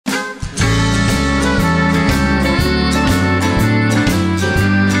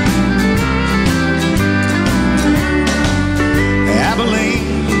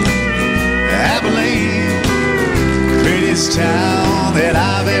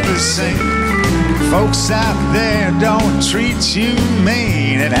ever seen. Folks out there don't treat you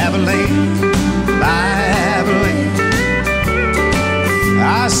mean. In Abilene, my Abilene,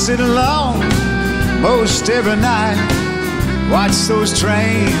 I sit alone most every night, watch those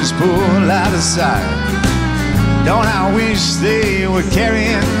trains pull out of sight. Don't I wish they were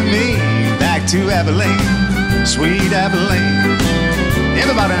carrying me back to Abilene, sweet Abilene.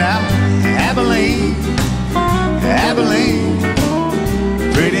 Everybody now, Abilene, Abilene,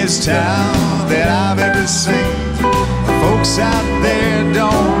 prettiest town that I've ever seen. Folks out there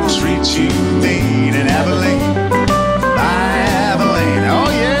don't treat you mean. In Abilene, my Abilene, oh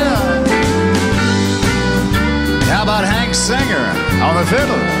yeah. How about Hank Singer on the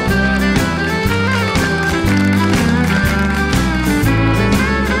fiddle?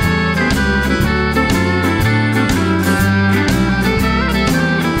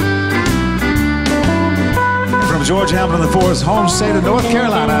 From George Hamiton, the Forest, home state of North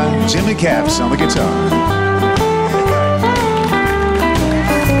Carolina, Jimmy Capps on the guitar.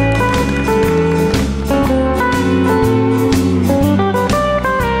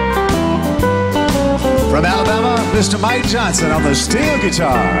 From Alabama, Mr. Mike Johnson on the steel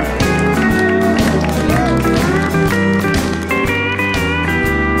guitar.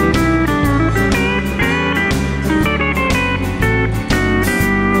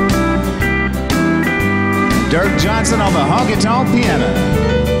 Dirk Johnson on the honky-tonk piano.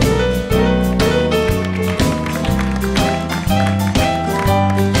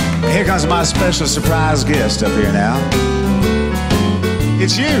 Here comes my special surprise guest up here now.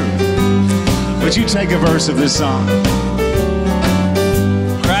 It's you. Would you take a verse of this song?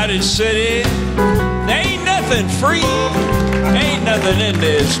 Crowded city, there ain't nothing free. Ain't nothing in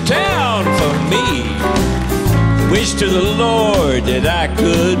this town for me. Wish to the Lord that I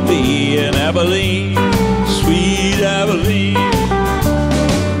could be in Abilene, sweet Abilene.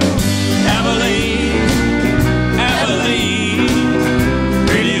 Abilene, Abilene,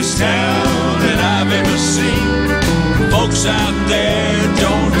 prettiest town that I've ever seen. Folks out there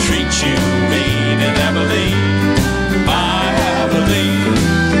don't treat you mean. In Abilene, my Abilene.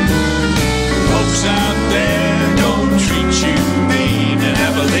 Folks out there don't treat you mean. In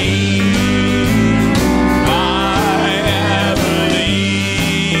Abilene, my Abilene.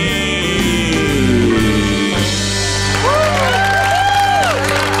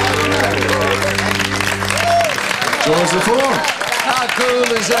 George the Fourth. How cool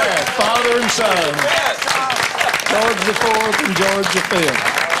is that? Father and son. George the Fourth and George the Fifth.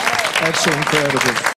 That's incredible.